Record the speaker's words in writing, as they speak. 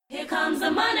Here comes the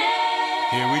money.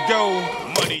 Here we go.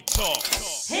 Money talk.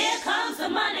 Here comes the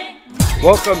money.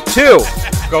 Welcome to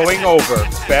Going Over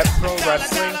Bet Pro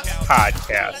Wrestling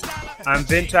Podcast. I'm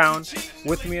Vintown.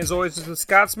 With me as always is the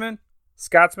Scotsman.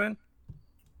 Scotsman,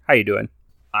 how you doing?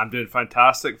 I'm doing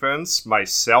fantastic, Vince. My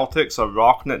Celtics are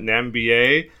rocking it in the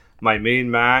NBA. My main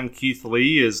man, Keith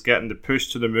Lee, is getting the push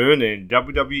to the moon in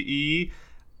WWE.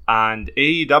 And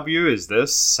AEW is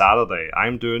this Saturday.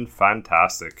 I'm doing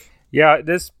fantastic. Yeah,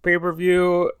 this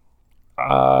pay-per-view,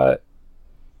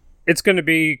 it's gonna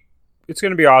be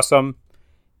awesome.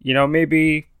 You know,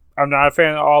 maybe I'm not a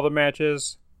fan of all the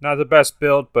matches, not the best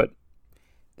build, but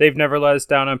they've never let us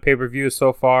down on pay-per-view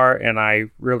so far, and I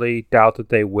really doubt that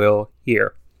they will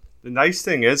here. The nice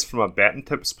thing is, from a betting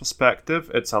tips perspective,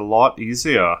 it's a lot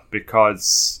easier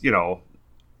because, you know,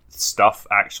 stuff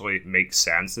actually makes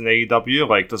sense in AEW.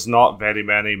 Like, there's not very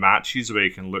many matches where you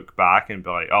can look back and be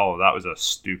like, oh, that was a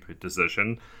stupid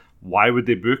decision. Why would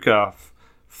they book a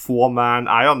four-man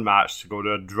iron match to go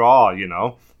to a draw, you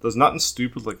know? There's nothing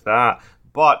stupid like that.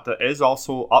 But there is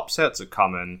also upsets that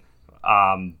come in.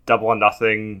 Double or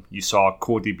Nothing, you saw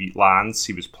Cody beat Lance.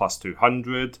 He was plus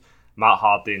 200. Matt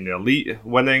Hardy and the Elite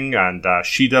winning, and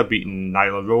Shida beating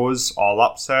Nyla Rose, all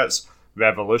upsets.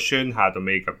 Revolution had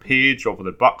Omega Page over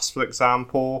the Bucks, for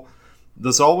example.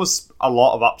 There's always a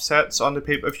lot of upsets on the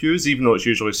pay-per-views, even though it's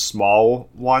usually small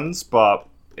ones, but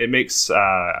it makes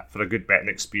for a good betting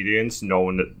experience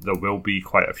knowing that there will be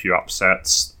quite a few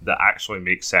upsets that actually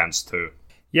make sense too.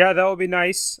 Yeah, that would be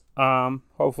nice.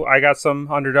 Hopefully, I got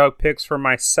some underdog picks for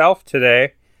myself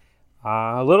today.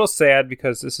 A little sad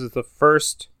because this is the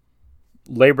first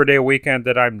Labor Day weekend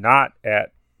that I'm not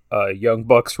at a Young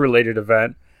Bucks related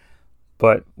event.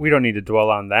 But we don't need to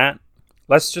dwell on that.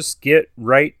 Let's just get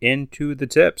right into the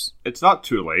tips. It's not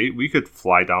too late. We could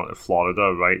fly down to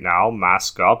Florida right now,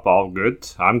 mask up, all good.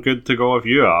 I'm good to go if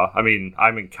you are. I mean,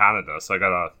 I'm in Canada, so I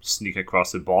gotta sneak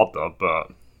across the border, but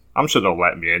I'm sure they'll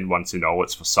let me in once they know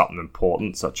it's for something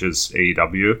important, such as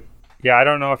AEW. Yeah, I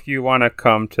don't know if you want to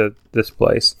come to this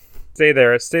place. Stay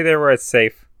there where it's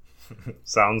safe.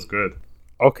 Sounds good.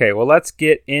 Okay, well, let's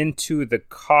get into the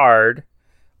card.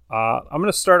 I'm going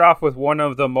to start off with one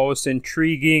of the most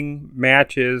intriguing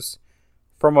matches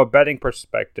from a betting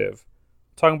perspective.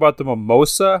 I'm talking about the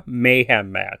Mimosa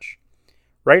Mayhem match.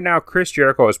 Right now, Chris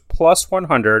Jericho is plus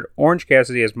 100. Orange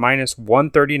Cassidy is minus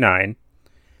 139.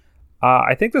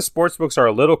 I think the sportsbooks are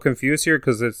a little confused here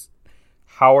because it's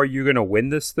how are you going to win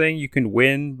this thing? You can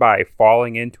win by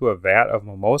falling into a vat of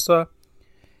mimosa.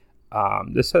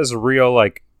 This has real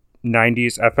like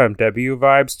 90s FMW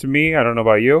vibes to me. I don't know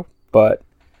about you, but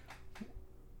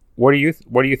what are you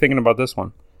thinking about this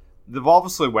one? They've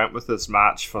obviously went with this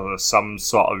match for some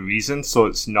sort of reason, so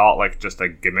it's not like just a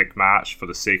gimmick match for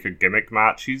the sake of gimmick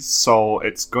matches. So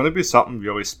it's going to be something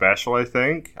really special, I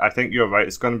think. I think you're right.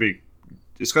 It's going to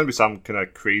be some kind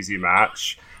of crazy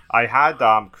match. I had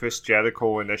Chris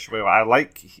Jericho initially. I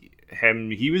like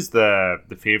him. He was the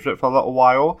favorite for a little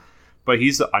while, but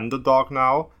he's the underdog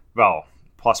now. Well,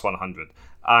 plus 100,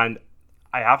 and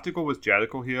I have to go with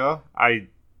Jericho here.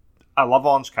 I love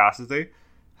Orange Cassidy.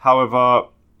 However,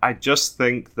 I just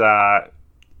think that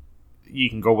you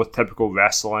can go with typical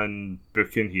wrestling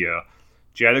booking here.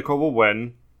 Jericho will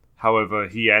win. However,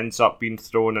 he ends up being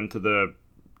thrown into the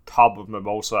tub of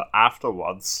mimosa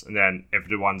afterwards, and then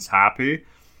everyone's happy.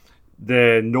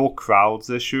 The no crowds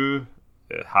issue,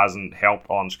 it hasn't helped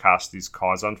Orange Cassidy's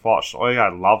cause, unfortunately. I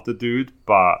love the dude,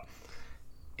 but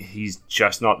he's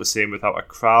just not the same without a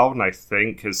crowd, and I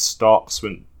think his stocks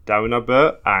went down a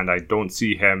bit, and I don't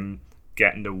see him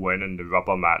getting the win in the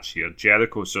rubber match here.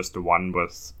 Jericho's just the one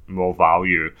with more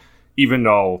value, even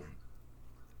though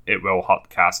it will hurt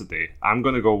Cassidy. I'm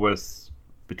going to go with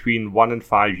between 1 and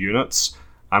 5 units.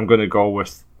 I'm going to go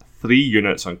with 3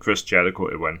 units on Chris Jericho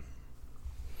to win.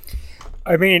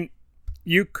 I mean,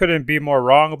 you couldn't be more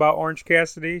wrong about Orange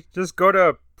Cassidy. Just go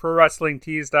to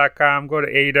ProWrestlingTees.com, go to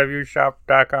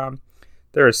AEWShop.com.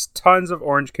 There's tons of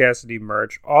Orange Cassidy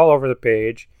merch all over the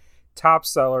page. Top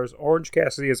sellers. Orange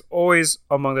Cassidy is always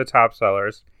among the top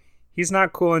sellers. He's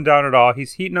not cooling down at all.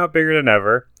 He's heating up bigger than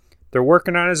ever. They're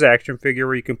working on his action figure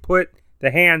where you can put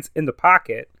the hands in the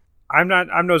pocket. I'm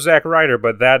no Zack Ryder,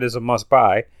 but that is a must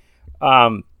buy.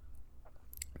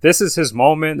 This is his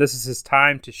moment. This is his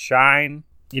time to shine.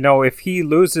 You know, if he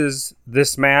loses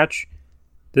this match,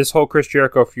 this whole Chris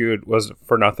Jericho feud was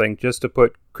for nothing, just to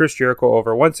put Chris Jericho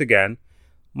over once again,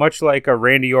 much like a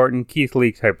Randy Orton, Keith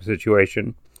Lee type of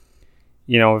situation.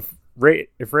 You know,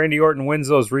 if Randy Orton wins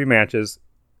those rematches,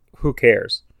 who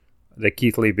cares that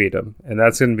Keith Lee beat him? And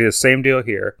that's going to be the same deal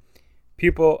here.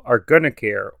 People are going to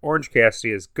care. Orange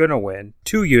Cassidy is going to win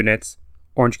 2 units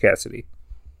Orange Cassidy.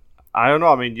 I don't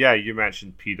know. I mean, yeah, you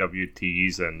mentioned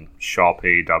PWTs and Shop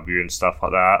AEW and stuff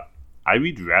like that. I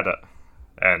read Reddit,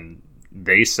 and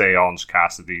they say Orange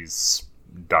Cassidy's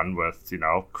done with,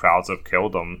 crowds have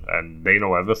killed him, and they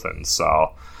know everything.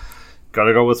 So,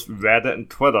 gotta go with Reddit and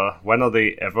Twitter. When are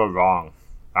they ever wrong?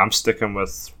 I'm sticking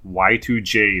with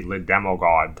Y2J, Le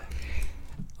Demogod.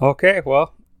 Okay,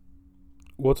 well,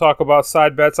 we'll talk about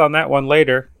side bets on that one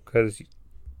later, because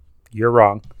you're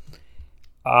wrong.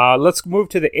 Let's move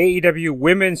to the AEW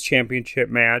Women's Championship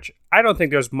match. I don't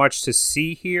think there's much to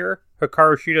see here.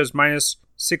 Hikaru Shida's minus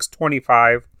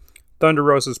 625. Thunder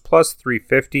Rosa's plus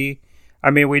 350. I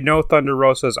mean, we know Thunder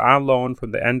Rosa's on loan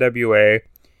from the NWA.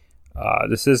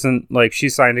 This isn't like she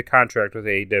signed a contract with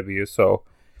AEW, so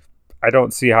I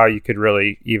don't see how you could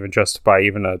really even justify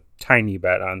even a tiny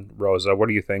bet on Rosa. What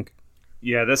do you think?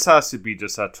 Yeah, this has to be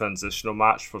just a transitional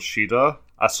match for Shida.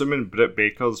 Assuming Britt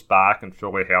Baker's back and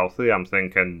fully healthy, I'm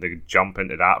thinking they jump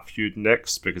into that feud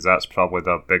next because that's probably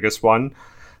the biggest one.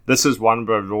 This is one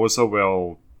where Rosa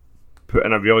will put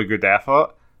in a really good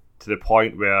effort to the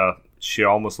point where she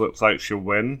almost looks like she'll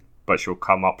win, but she'll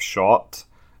come up short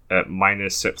at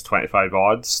minus 625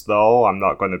 odds, though. I'm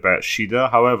not going to bet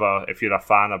Shida. However, if you're a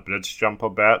fan of bridge jumper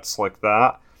bets like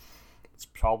that, it's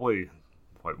probably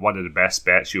like one of the best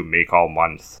bets you'll make all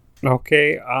month.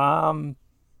 Okay,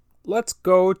 let's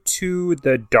go to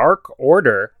the Dark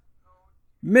Order.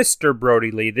 Mr. Brody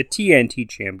Lee, the TNT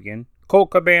champion, Colt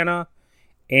Cabana,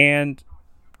 and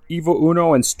Evil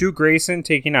Uno and Stu Grayson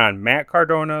taking on Matt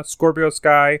Cardona, Scorpio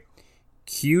Sky,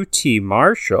 QT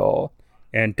Marshall,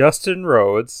 and Dustin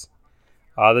Rhodes.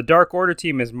 The Dark Order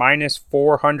team is minus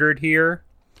 400 here,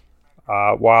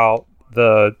 while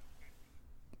the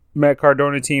Matt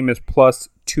Cardona team is plus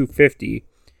 250.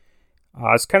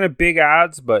 It's kind of big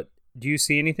odds, but do you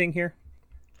see anything here?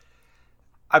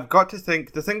 I've got to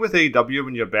think, the thing with AEW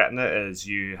when you're betting it is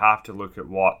you have to look at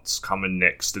what's coming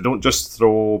next. They don't just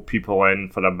throw people in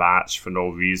for a match for no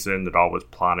reason. They're always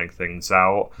planning things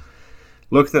out.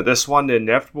 Looking at this one, the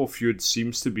inevitable feud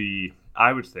seems to be,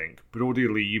 I would think, Brody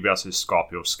Lee versus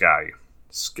Scorpio Sky.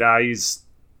 Sky's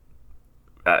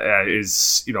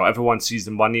everyone sees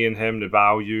the money in him, the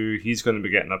value. He's going to be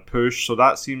getting a push, so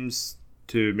that seems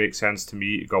to make sense to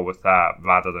me to go with that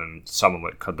rather than someone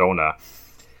like Cardona.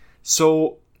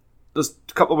 So there's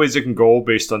a couple of ways it can go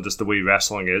based on just the way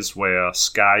wrestling is, where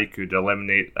Sky could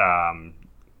eliminate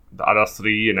the other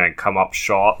three and then come up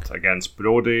short against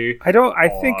Brody. I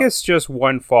think it's just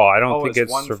one fall. I don't think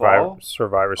it's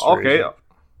Survivor Series. Okay.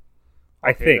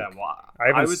 I think. Then, well,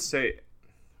 I would say,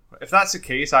 if that's the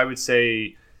case, I would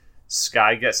say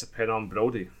Sky gets a pin on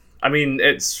Brody. I mean,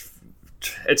 it's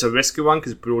a risky one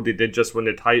because Brody did just win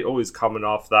the title. He's coming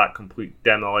off that complete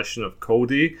demolition of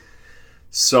Cody.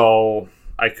 So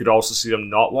I could also see them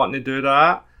not wanting to do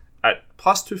that. At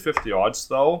plus 250 odds,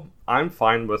 though, I'm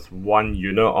fine with one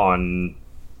unit on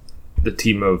the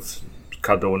team of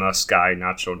Cardona, Sky,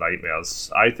 Natural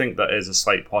Nightmares. I think that is a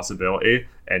slight possibility,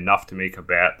 enough to make a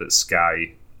bet that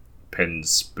Sky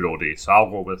pins Brody. So I'll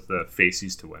go with the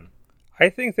faces to win. I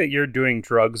think that you're doing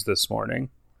drugs this morning.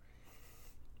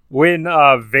 When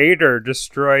Vader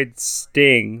destroyed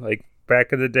Sting, like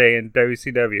back in the day in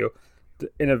WCW,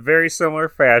 in a very similar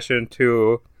fashion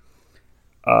to,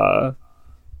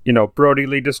 Brody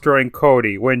Lee destroying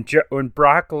Cody. When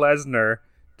Brock Lesnar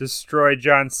destroyed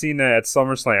John Cena at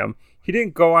SummerSlam, he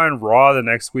didn't go on Raw the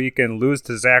next week and lose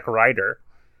to Zack Ryder.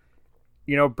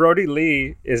 Brody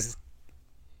Lee is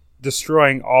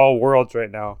destroying all worlds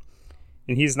right now,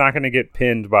 and he's not going to get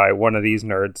pinned by one of these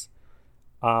nerds.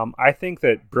 I think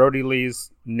that Brody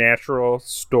Lee's natural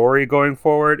story going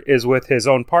forward is with his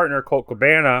own partner, Colt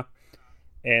Cabana,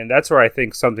 and that's where I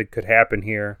think something could happen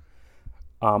here.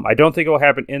 I don't think it will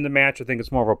happen in the match. I think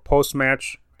it's more of a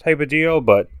post-match type of deal,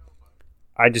 but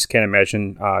I just can't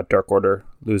imagine Dark Order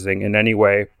losing in any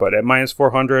way. But at minus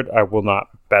 400, I will not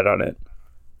bet on it.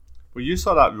 Well, you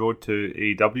saw that Road to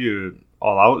AEW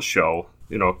All Out show.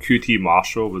 QT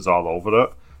Marshall was all over it.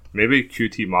 Maybe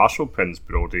QT Marshall pins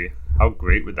Brody. How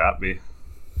great would that be?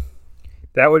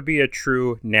 That would be a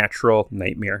true natural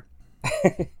nightmare.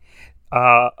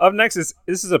 Up next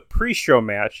this is a pre-show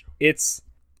match. It's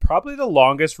probably the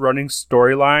longest running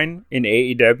storyline in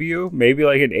AEW, maybe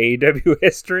like in AEW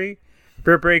history.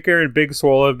 Britt Baker and Big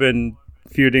Swole have been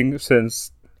feuding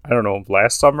since, I don't know,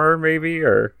 last summer maybe,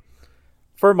 or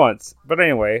for months. But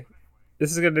anyway,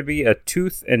 this is going to be a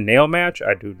tooth and nail match.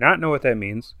 I do not know what that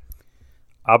means.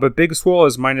 But Big Swole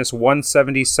is minus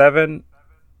 177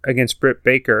 against Britt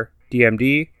Baker,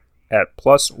 DMD, at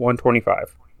plus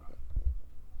 125.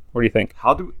 What do you think?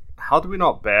 How do we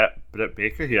not bet Britt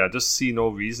Baker here. I just see no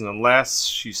reason, unless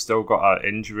she's still got an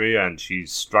injury and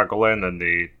she's struggling and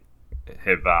they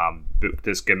have booked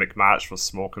this gimmick match for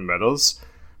Smoke and Mirrors.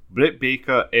 Britt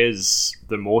Baker is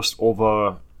the most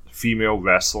over female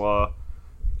wrestler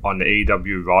on the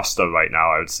AEW roster right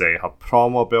now, I would say. Her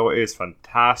promo ability is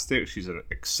fantastic. She's an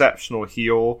exceptional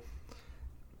heel.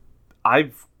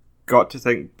 I've got to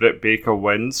think Britt Baker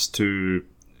wins to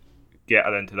get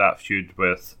her into that feud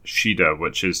with Shida,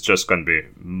 which is just going to be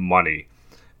money.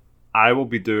 I will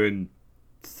be doing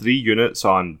 3 units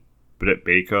on Britt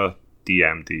Baker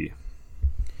DMD.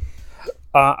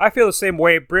 I feel the same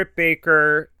way. Britt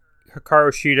Baker,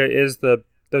 Hikaru Shida is the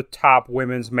top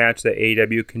women's match that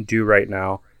AEW can do right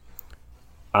now.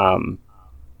 And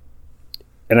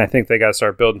I think they got to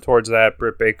start building towards that.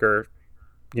 Britt Baker,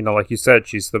 like you said,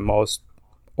 she's the most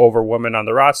over woman on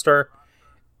the roster.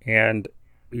 And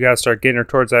you got to start getting her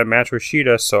towards that match with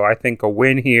Shida. So I think a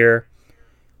win here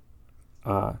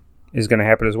is going to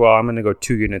happen as well. I'm going to go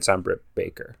 2 units on Britt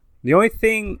Baker. The only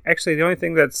thing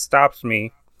that stops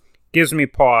me, gives me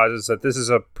pause, is that this is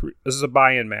a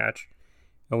buy-in match.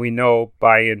 And we know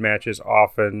buy-in matches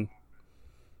often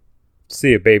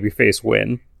see a babyface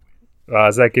win.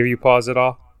 Does that give you pause at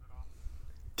all?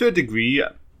 To a degree,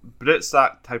 Britt's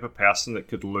that type of person that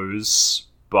could lose,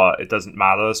 but it doesn't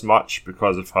matter as much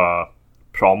because of her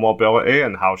promo ability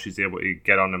and how she's able to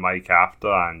get on the mic after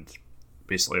and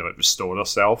basically restore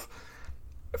herself.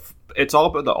 It's all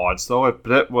about the odds though. If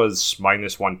Britt was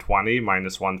minus 120,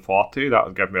 minus 140, that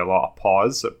would give me a lot of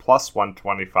pause. At plus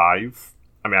 125,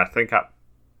 I think at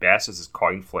best it's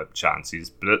coin flip chances.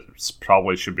 Britt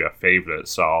probably should be a favourite,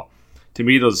 so to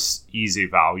me there's easy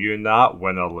value in that.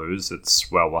 Win or lose,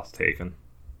 it's well worth taking.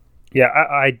 Yeah,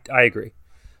 I agree.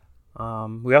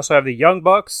 We also have the Young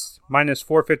Bucks minus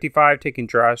 455 taking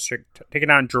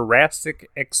on Jurassic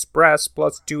Express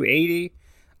plus 280.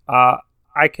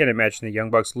 I can't imagine the Young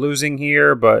Bucks losing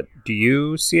here, but do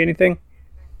you see anything?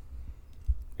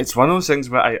 It's one of those things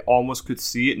where I almost could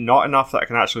see it, not enough that I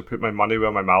can actually put my money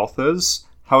where my mouth is.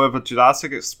 However,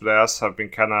 Jurassic Express have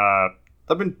been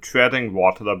they've been treading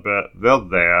water a bit. They're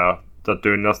there, they're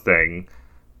doing their thing,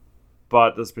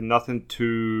 but there's been nothing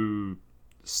too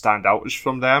standoutish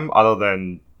from them other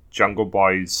than Jungle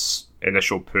Boy's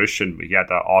initial push, and we had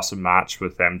that awesome match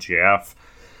with MJF.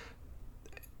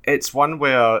 It's one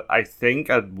where I think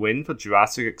a win for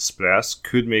Jurassic Express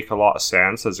could make a lot of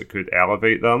sense, as it could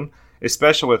elevate them,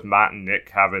 especially with Matt and Nick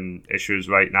having issues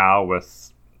right now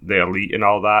with the Elite and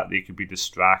all that. They could be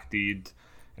distracted,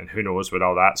 and who knows where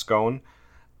all that's going.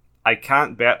 I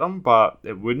can't bet them, but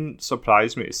it wouldn't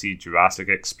surprise me to see Jurassic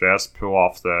Express pull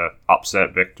off the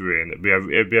upset victory, and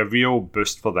it'd be a real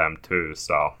boost for them too,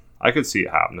 so I could see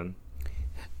it happening.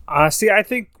 I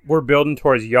think we're building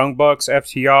towards Young Bucks,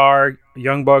 FTR,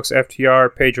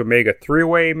 Page Omega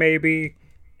 3-way maybe,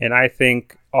 and I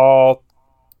think all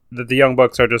that the Young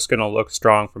Bucks are just going to look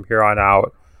strong from here on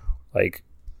out. Like,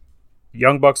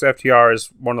 Young Bucks FTR is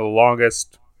one of the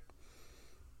longest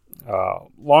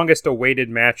awaited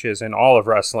matches in all of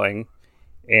wrestling,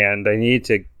 and they need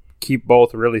to keep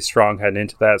both really strong heading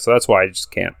into that, so that's why I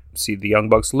just can't see the Young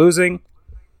Bucks losing.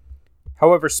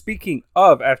 However, speaking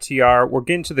of FTR, we're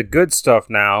getting to the good stuff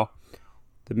now.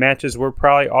 The matches we're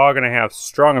probably all going to have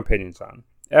strong opinions on.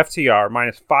 FTR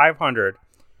minus 500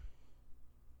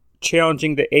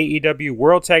 challenging the AEW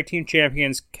World Tag Team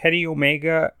Champions Kenny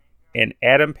Omega and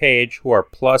Adam Page, who are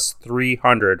plus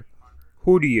 300.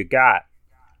 Who do you got?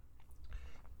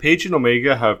 Page and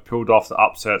Omega have pulled off the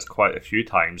upsets quite a few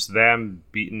times. Them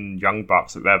beating Young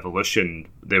Bucks at Revolution,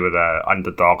 they were the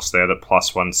underdogs there at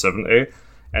plus 170.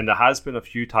 And there has been a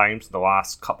few times in the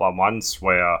last couple of months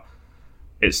where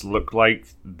it's looked like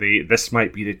this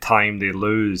might be the time they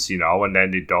lose, and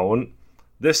then they don't.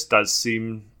 This does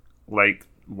seem like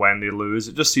when they lose,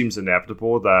 it just seems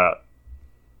inevitable that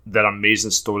their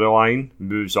amazing storyline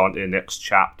moves on to the next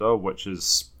chapter, which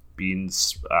is being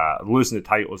losing the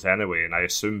titles anyway, and I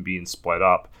assume being split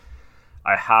up.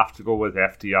 I have to go with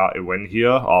FTR to win here.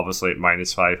 Obviously at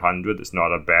minus 500, it's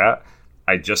not a bet.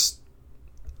 I just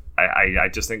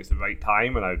think it's the right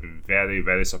time, and I'd be very,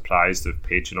 very surprised if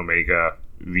Page and Omega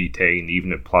retain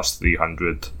even at plus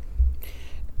 300.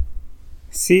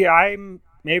 See, I'm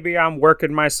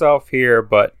working myself here,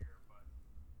 but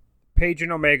Page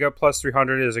and Omega plus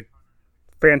 300 is a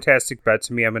fantastic bet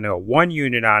to me. I'm going to go 1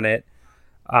 unit on it.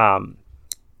 On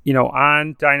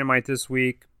Dynamite this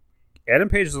week, Adam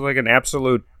Page is like an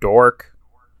absolute dork.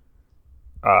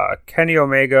 Kenny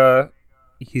Omega,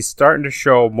 he's starting to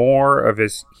show more of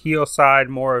his heel side,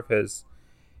 more of his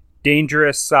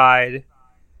dangerous side.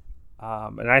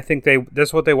 And I think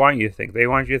that's what they want you to think. They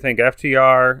want you to think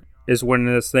FTR is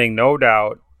winning this thing, no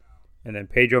doubt. And then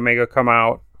Page Omega come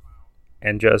out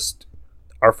and just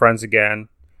are friends again,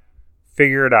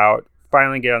 figure it out,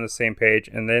 finally get on the same page,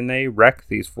 and then they wreck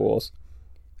these fools.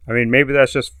 I mean, maybe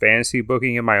that's just fantasy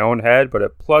booking in my own head, but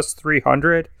at plus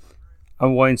 300,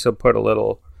 I'm willing to put a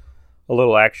little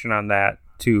action on that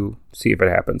to see if it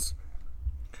happens.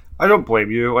 I don't blame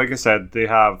you. Like I said, they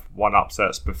have won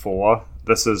upsets before.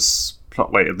 This is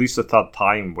like at least the third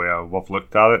time where we've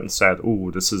looked at it and said,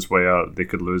 "Oh, this is where they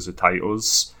could lose the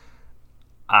titles,"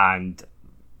 and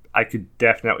I could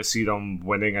definitely see them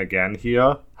winning again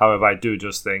here. However, I do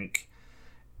just think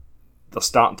they're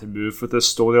starting to move with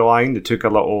this storyline. They took a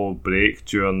little break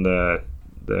during the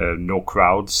no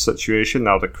crowd situation.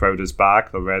 Now the crowd is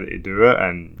back. They're ready to do it,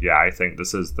 and yeah, I think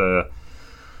this is the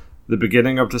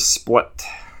beginning of the split,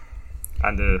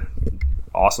 and the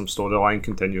awesome storyline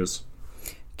continues.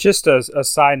 Just a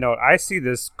side note, I see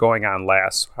this going on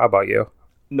last. How about you?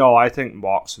 No, I think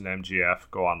Mox and MJF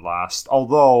go on last.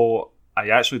 Although, I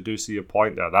actually do see a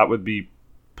point there. That would be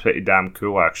pretty damn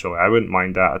cool, actually. I wouldn't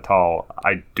mind that at all.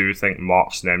 I do think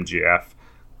Mox and MJF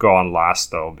go on last,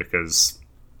 though, because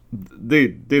they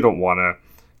don't want to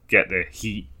get the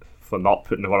heat for not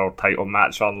putting the world title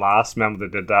match on last. Remember,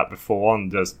 they did that before,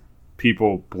 and just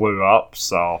people blew up.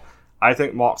 So, I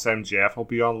think Mox MJF will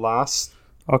be on last.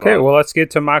 Okay, well, let's get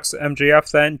to Mox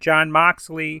MJF then. Jon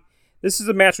Moxley. This is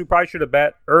a match we probably should have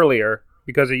bet earlier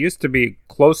because it used to be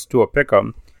close to a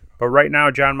pick'em. But right now,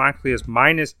 Jon Moxley is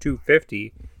minus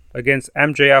 250 against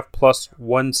MJF plus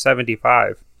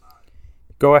 175.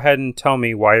 Go ahead and tell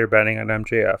me why you're betting on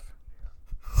MJF.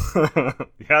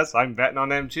 Yes, I'm betting on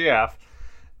MJF.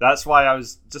 That's why I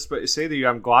was just about to say to you,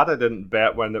 I'm glad I didn't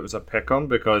bet when it was a pick'em,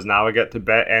 because now I get to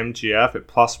bet MJF at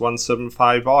plus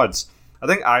 175 odds. I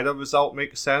think either result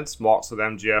makes sense, Mox with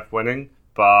MJF winning,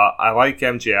 but I like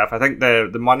MJF. I think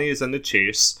the money is in the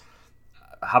chase.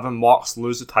 Having Mox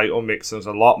lose the title makes things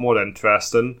a lot more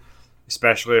interesting,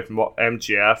 especially if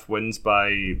MJF wins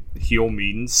by heel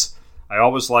means. I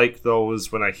always like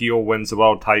those when a heel wins the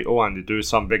world title and they do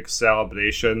some big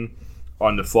celebration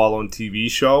on the following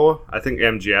TV show. I think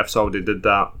MJF's already did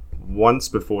that once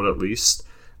before at least.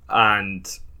 And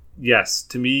yes,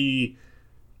 to me,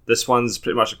 this one's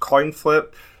pretty much a coin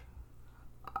flip.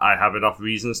 I have enough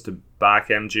reasons to back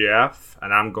MJF,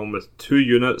 and I'm going with 2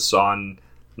 units on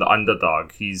the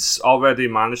underdog. He's already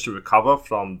managed to recover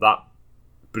from that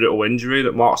brutal injury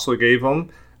that Moxley gave him,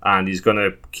 and he's going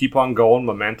to keep on going,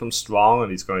 momentum strong,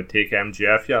 and he's going to take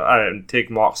MJF here, and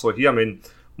take Moxley here. I mean,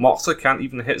 Moxley can't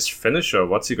even hit his finisher.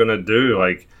 What's he going to do?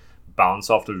 Like, bounce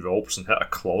off the ropes and hit a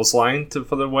clothesline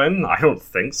for the win? I don't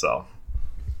think so.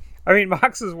 I mean,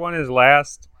 Mox has won his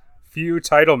last few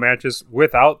title matches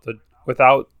without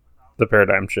the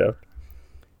paradigm shift.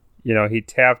 You know, he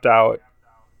tapped out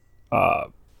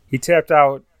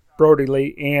Brody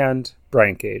Lee and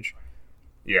Brian Cage.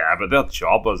 Yeah, but they're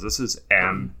jobbers. This is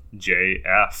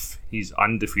MJF. He's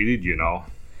undefeated, you know.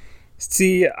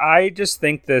 See, I just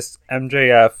think this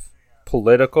MJF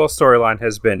political storyline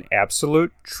has been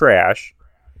absolute trash.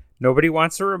 Nobody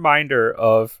wants a reminder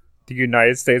of the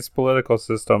United States political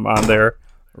system on their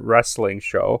wrestling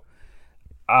show.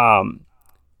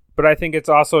 But I think it's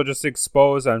also just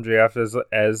exposed MJF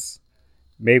as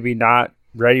maybe not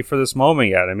ready for this moment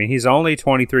yet. I mean, he's only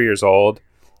 23 years old.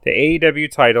 The AEW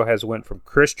title has went from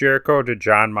Chris Jericho to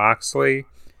Jon Moxley.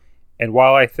 And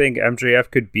while I think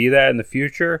MJF could be that in the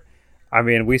future, I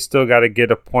mean, we still got to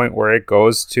get a point where it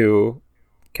goes to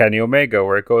Kenny Omega,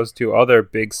 where it goes to other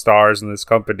big stars in this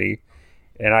company.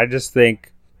 And I just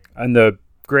think, in the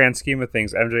grand scheme of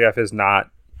things, MJF is not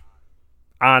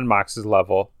on Mox's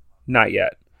level. Not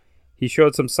yet. He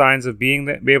showed some signs of be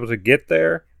able to get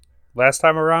there last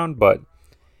time around, but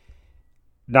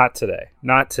not today.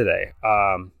 Not today.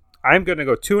 I'm going to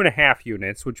go 2.5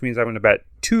 units, which means I'm going to bet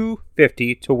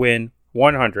 250 to win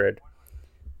 100,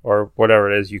 or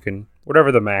whatever it is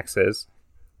whatever the max is.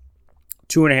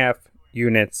 2.5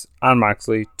 units on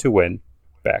Moxley to win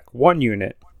back 1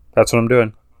 unit. That's what I'm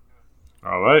doing.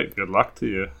 All right, good luck to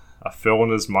you. A fill in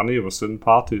his money was soon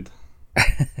parted.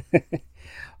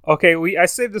 Okay, I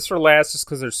saved this for last just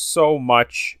because there's so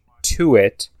much to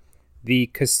it. The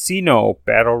Casino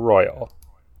Battle Royal.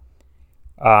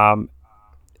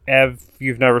 If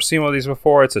you've never seen one of these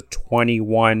before, it's a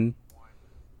 21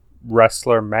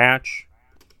 wrestler match.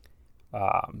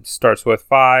 Starts with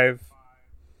 5,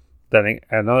 then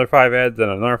another 5 ads, then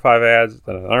another 5 ads,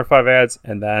 then another 5 ads,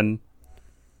 and then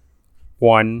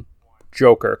 1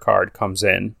 Joker card comes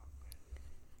in.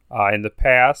 In the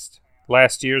past,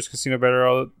 last year's Casino Battle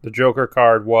Royal, the Joker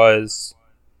card was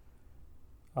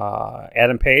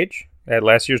Adam Page at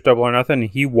last year's Double or Nothing.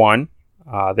 He won.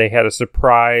 They had a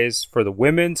surprise for the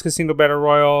women's Casino Battle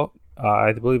Royal.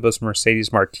 I believe it was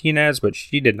Mercedes Martinez, but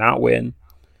she did not win.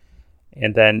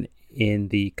 And then in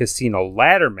the Casino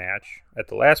Ladder match at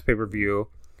the last pay-per-view,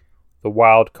 the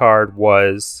wild card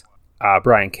was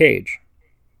Brian Cage.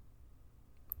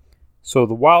 So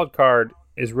the wild card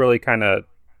is really kind of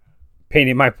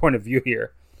painting my point of view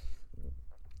here.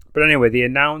 But anyway, the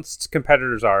announced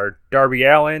competitors are Darby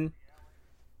Allin,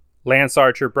 Lance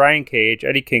Archer, Brian Cage,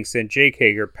 Eddie Kingston, Jake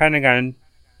Hager, Pentagon,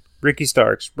 Ricky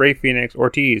Starks, Ray Phoenix,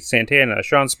 Ortiz, Santana,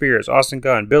 Shawn Spears, Austin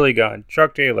Gunn, Billy Gunn,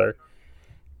 Chuck Taylor,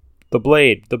 The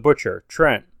Blade, The Butcher,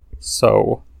 Trent.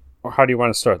 So, how do you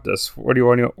want to start this? What do you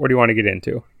want to get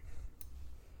into?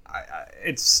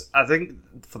 I think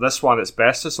for this one, it's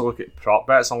best just to look at prop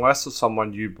bets unless there's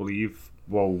someone you believe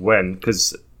will win,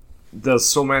 because there's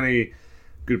so many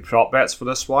good prop bets for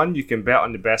this one. You can bet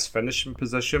on the best finishing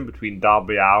position between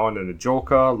Darby Allin and the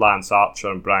Joker, Lance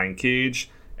Archer and Brian Cage,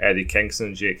 Eddie Kingston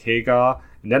and Jake Hager.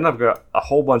 And then I've got a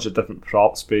whole bunch of different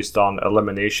props based on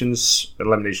elimination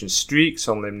streaks,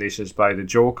 on eliminations by the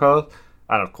Joker,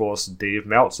 and of course Dave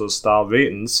Meltzer's star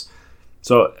ratings.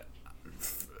 So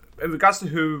in regards to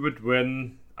who would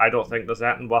win, I don't think there's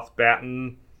anything worth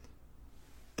betting.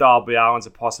 Darby Allin's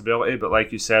a possibility, but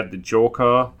like you said, the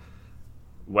Joker,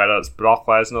 whether it's Brock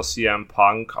Lesnar, CM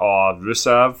Punk, or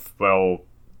Rusev, will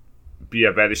be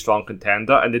a very strong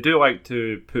contender. And they do like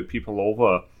to put people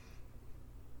over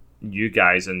you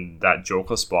guys in that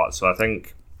Joker spot. So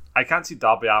I can't see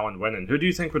Darby Allin winning. Who do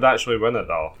you think would actually win it,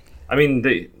 though? I mean,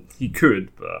 he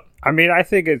could, but... I mean, I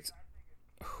think it's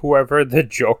whoever the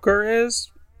Joker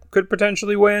is could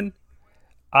potentially win.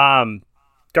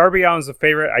 Darby Allin's the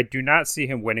favorite. I do not see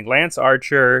him winning. Lance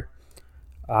Archer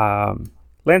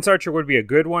would be a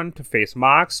good one to face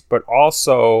Mox, but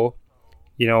also,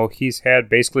 you know, he's had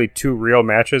basically 2 real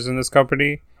matches in this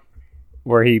company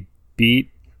where he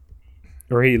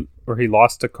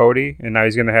lost to Cody, and now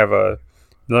he's going to have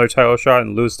another title shot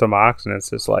and lose to Mox, and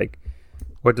it's just like,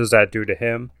 what does that do to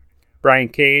him? Brian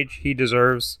Cage, he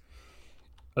deserves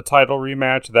a title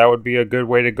rematch. That would be a good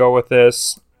way to go with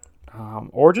this.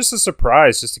 Or just a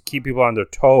surprise, just to keep people on their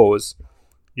toes.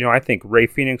 You know, I think Ray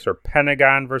Phoenix or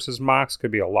Pentagon versus Mox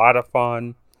could be a lot of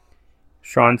fun.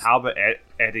 How about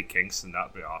Eddie Kingston?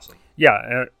 That'd be awesome.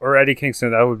 Yeah, or Eddie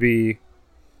Kingston. That would be,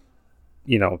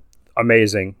 you know,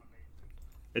 amazing.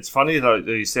 It's funny that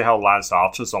you say how Lance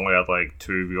Archer's only had like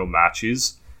 2 real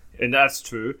matches, and that's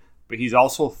true. But he's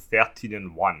also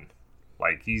 13-1.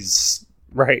 Like, he's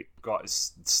right got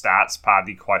his stats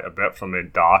padded quite a bit from a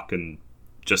Dark and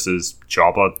just his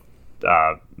jobber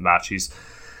matches.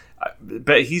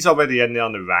 But he's already in there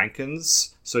on the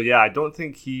rankings. So yeah, I don't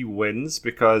think he wins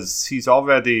because he's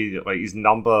already, like, he's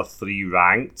number 3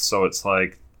 ranked. So it's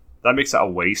like, that makes it a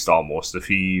waste almost if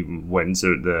he wins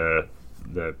the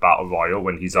Battle Royal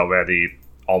when he's already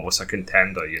almost a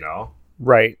contender, you know?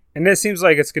 Right. And it seems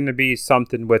like it's going to be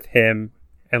something with him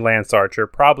and Lance Archer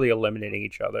probably eliminating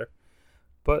each other.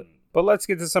 But let's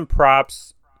get to some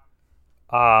props.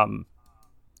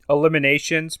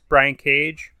 Eliminations, Brian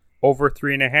Cage over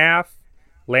 3.5,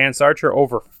 Lance Archer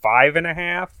over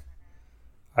 5.5.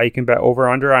 You can bet over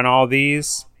under on all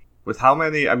these. With how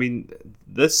many? I mean,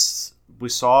 this we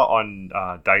saw on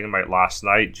Dynamite last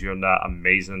night during that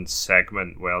amazing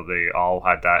segment where they all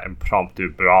had that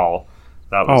impromptu brawl.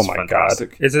 That was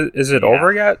fantastic. God. Is it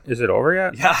over yet? Is it over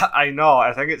yet? Yeah, I know.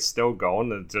 I think it's still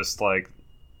going. And just like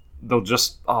I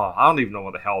don't even know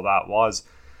what the hell that was.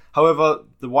 However,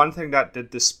 the one thing that did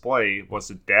display was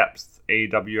the depth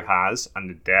AEW has and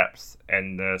the depth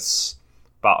in this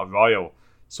Battle Royal.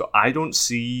 So I don't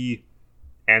see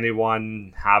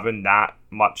anyone having that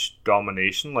much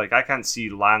domination. Like, I can't see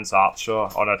Lance Archer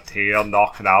on a tear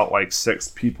knocking out like 6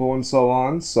 people and so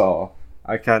on. So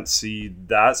I can't see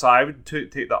that. So I would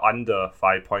take the under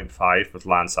 5.5 with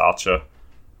Lance Archer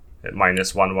at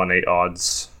minus 118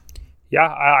 odds. Yeah,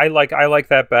 I like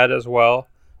that bet as well.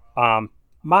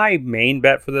 My main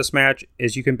bet for this match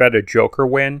is you can bet a Joker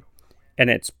win, and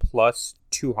it's plus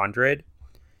 200.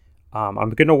 I'm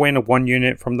going to win 1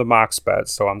 unit from the Mox bet,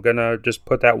 so I'm going to just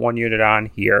put that 1 unit on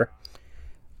here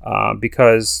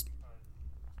because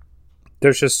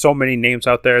there's just so many names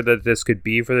out there that this could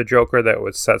be for the Joker that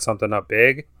would set something up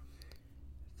big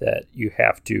that you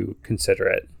have to consider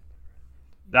it.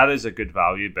 That is a good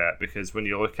value bet because when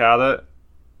you look at it,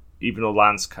 even though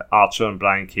Lance Archer and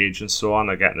Brian Cage and so on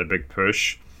are getting a big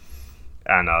push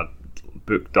and are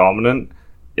book dominant,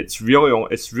 it's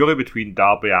really between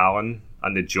Darby Allin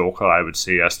and the Joker, I would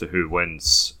say, as to who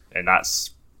wins. And that's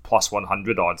plus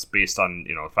 100 odds based on,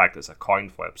 the fact it's a coin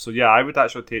flip. So yeah, I would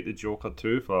actually take the Joker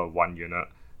too for 1 unit.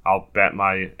 I'll bet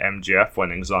my MJF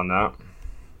winnings on that.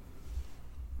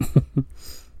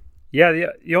 Yeah,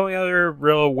 the only other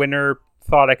real winner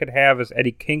thought I could have is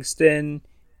Eddie Kingston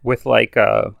with like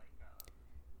the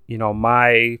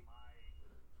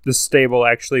stable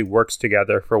actually works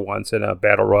together for once in a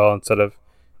battle royal instead of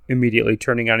immediately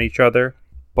turning on each other.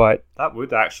 But that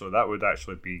would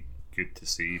actually be good to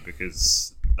see,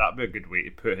 because that'd be a good way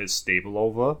to put his stable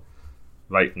over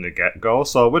right from the get-go.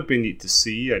 So it would be neat to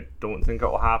see. I don't think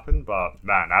it'll happen, but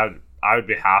man, I would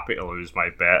be happy to lose my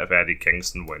bet if Eddie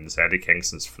Kingston wins. Eddie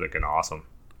Kingston's freaking awesome.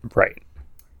 right.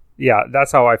 Yeah,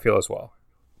 that's how I feel as well.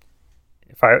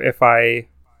 If I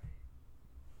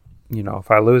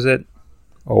lose it,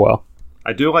 oh well.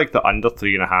 I do like the under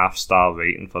 3.5 star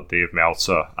rating for Dave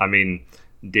Meltzer. I mean,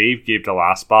 Dave gave the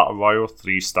last Battle Royal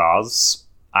 3 stars,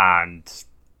 and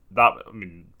that, I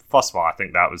mean, first of all, I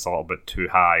think that was a little bit too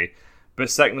high. But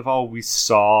second of all, we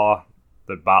saw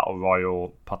the Battle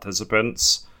Royal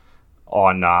participants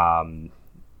on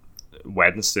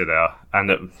Wednesday there, and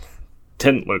it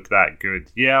didn't look that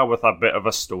good. Yeah, with a bit of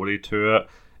a story to it,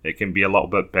 it can be a little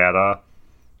bit better.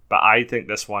 But I think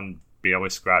this one barely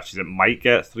scratches. It might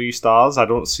get 3 stars. I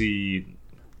don't see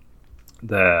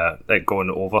it going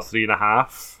over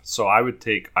 3.5. So I would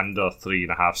take under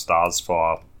 3.5 stars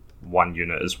for one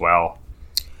unit as well.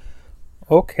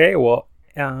 Okay, well,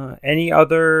 any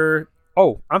other...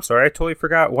 Oh, I'm sorry, I totally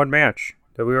forgot one match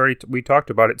that we talked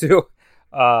about it too.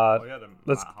 The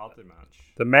Matt Hardy match.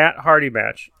 The Matt Hardy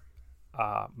match.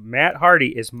 Matt Hardy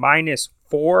is minus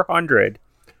 400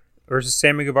 versus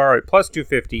Sammy Guevara at plus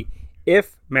 250.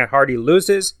 If Matt Hardy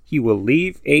loses, he will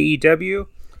leave AEW.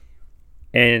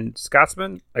 And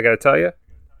Scotsman, I gotta tell you,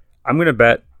 I'm gonna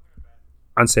bet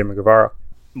on Sammy Guevara.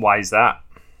 Why is that?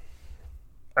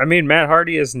 I mean, Matt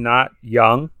Hardy is not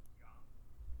young.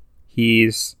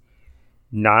 He's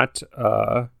not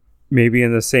maybe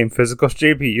in the same physical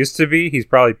shape he used to be. He's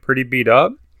probably pretty beat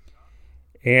up.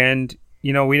 And,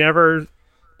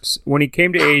 when he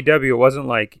came to AEW, it wasn't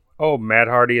like, oh, Matt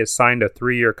Hardy has signed a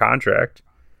 3-year contract.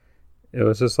 It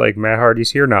was just like, Matt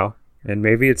Hardy's here now. And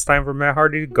maybe it's time for Matt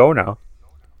Hardy to go now.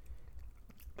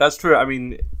 That's true. I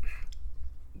mean,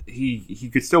 he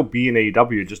could still be in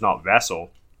AEW, just not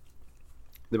wrestle.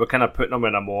 They were kind of putting him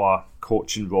in a more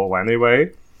coaching role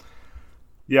anyway.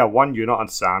 Yeah, one unit on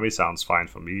Sammy sounds fine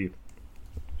for me.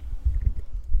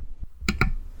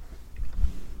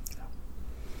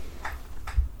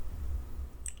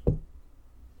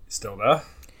 Still there?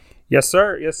 Yes,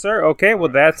 sir. Yes, sir. Okay, well,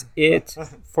 that's it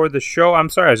for the show. I'm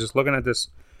sorry, I was just looking at this.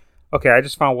 Okay, I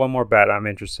just found one more bet I'm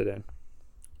interested in.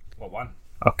 What one?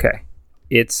 Okay.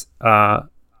 It's,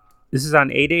 this is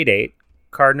on 888,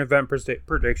 card and event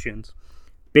predictions.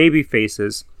 Baby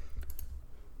faces.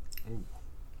 Ooh.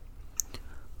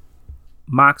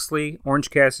 Moxley, Orange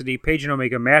Cassidy, Page and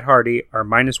Omega, Matt Hardy are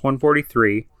minus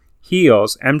 143.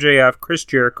 Heels, MJF, Chris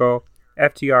Jericho,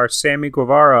 FTR, Sammy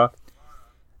Guevara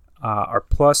are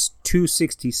plus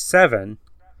 267.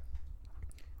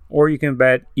 Or you can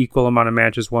bet equal amount of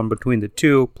matches won between the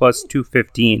two, plus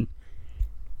 215.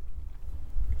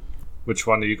 Which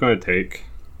one are you going to take?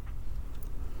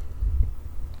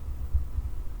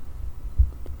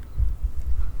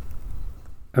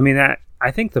 I mean,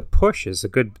 I think the push is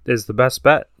the best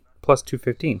bet, plus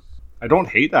 215. I don't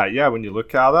hate that, yeah, when you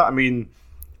look at it. I mean,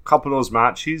 a couple of those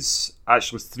matches,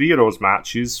 actually 3 of those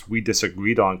matches, we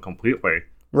disagreed on completely.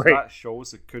 Right. So that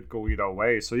shows it could go either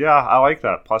way. So yeah, I like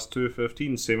that. Plus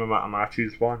 215, same amount of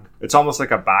matches won. It's almost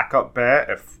like a backup bet.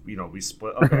 If we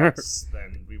split our bets,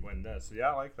 then we win this. So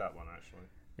yeah, I like that one actually.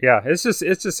 Yeah, it's just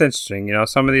interesting.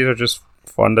 Some of these are just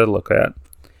fun to look at.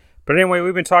 But anyway,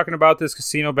 we've been talking about this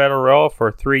Casino Battle Royal for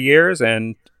 3 years,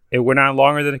 and it went on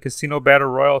longer than a Casino Battle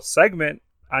Royal segment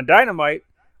on Dynamite.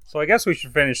 So I guess we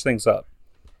should finish things up.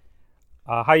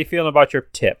 How you feeling about your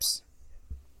tips?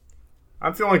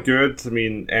 I'm feeling good. I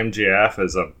mean, MJF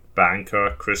is a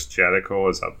banker. Chris Jericho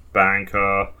is a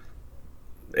banker.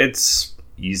 It's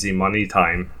easy money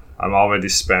time. I'm already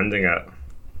spending it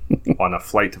on a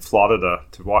flight to Florida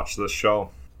to watch this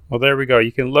show. Well, there we go.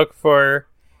 You can look for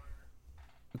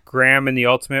Graham in the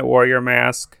Ultimate Warrior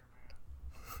mask.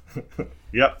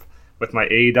 Yep. With my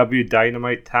AEW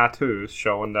Dynamite tattoos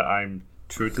showing that I'm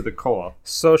true to the core.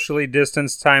 Socially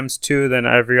distanced times 2 than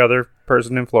every other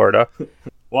person in Florida.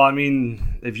 Well, I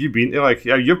mean, if you've been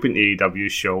to you've been to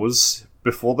AEW shows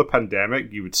before the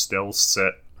pandemic, you would still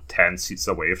sit 10 seats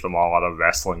away from all other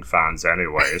wrestling fans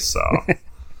anyway. So,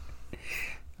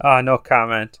 no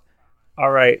comment.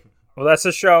 All right, well, that's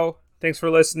the show. Thanks for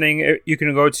listening. You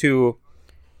can go to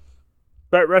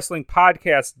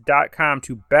BetWrestlingPodcast.com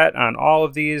to bet on all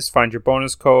of these. Find your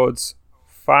bonus codes.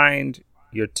 Find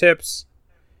your tips.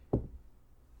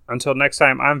 Until next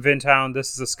time, I'm Vintown.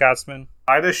 This is the Scotsman.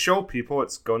 Hi, this show, people.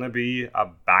 It's gonna be a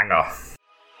banger.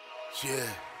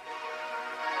 Yeah.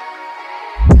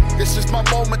 This is my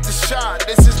moment to shine.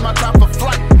 This is my time for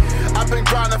flight. I've been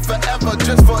grinding forever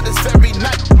just for this very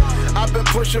night. I've been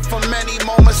pushing for many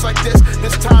moments like this.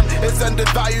 This time is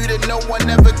undervalued and no one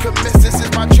ever could miss. This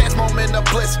is my chance, moment of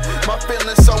bliss. My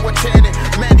feelings so enchanted.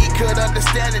 Many could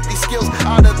understand it. These skills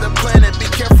out of the planet.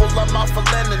 Be careful, I'm out for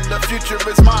landing. The future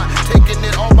is mine. Taking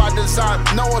it all by design.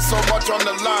 Knowing so much on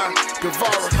the line.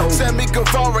 Guevara, Sammy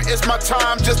Guevara, it's my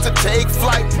time just to take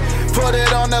flight. Put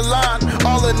it on the line,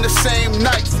 all in the same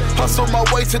night. Hustle my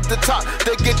way to the top.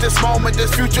 They get this moment, this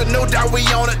future. No doubt we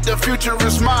own it. The future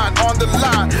is mine. On the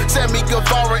line, Sammy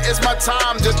Guevara, it's my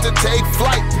time just to take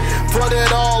flight. Put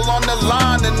it all on the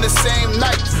line in the same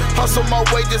night. Hustle my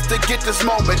way just to get this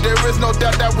moment. There is no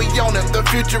doubt that we own it. The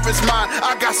future is mine.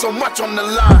 I got so much on the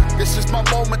line. This is my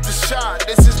moment to shine.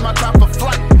 This is my time for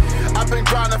flight. I've been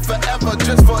grinding forever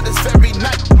just for this very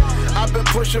night. I've been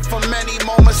pushing for many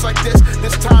moments like this.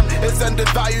 This time is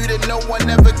undervalued and no one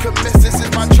ever could miss. This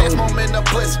is my chance, moment of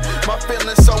bliss. My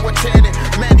feelings so enchanted.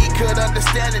 Many could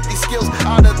understand it. These skills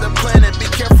out of the planet. Be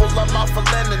careful, I'm out for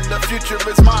landing. The future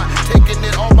is mine. Taking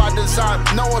it all by design.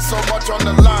 Knowing so much on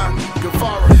the line.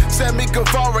 Guevara, Sammy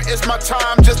Guevara, it's my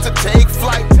time just to take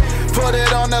flight. Put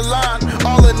it on the line,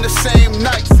 all in the same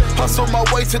night. Hustle my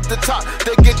way to the top.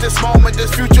 They get this moment,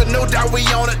 this future. No doubt we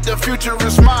own it. The future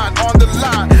is mine. On the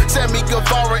line, Sammy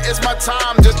Guevara, it's my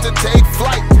time just to take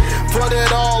flight. Put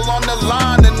it all on the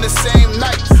line in the same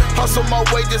night. Hustle my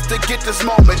way just to get this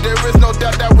moment. There is no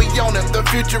doubt that we own it. The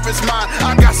future is mine.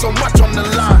 I got so much on the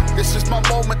line. This is my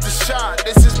moment to shine.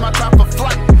 This is my time for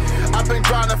flight. I've been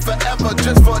grinding forever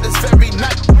just for this very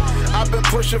night. I've been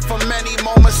pushing for many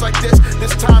moments like this.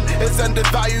 This time is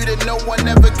undervalued and no one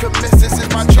ever could miss. This is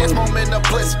my chance, moment of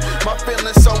bliss. My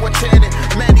feelings so enchanted.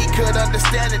 Many could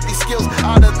understand it. These skills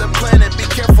out of the planet. Be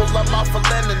careful, I'm out for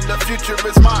landing. The future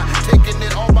is mine. Taking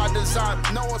it all by design.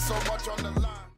 Knowing so much on the line.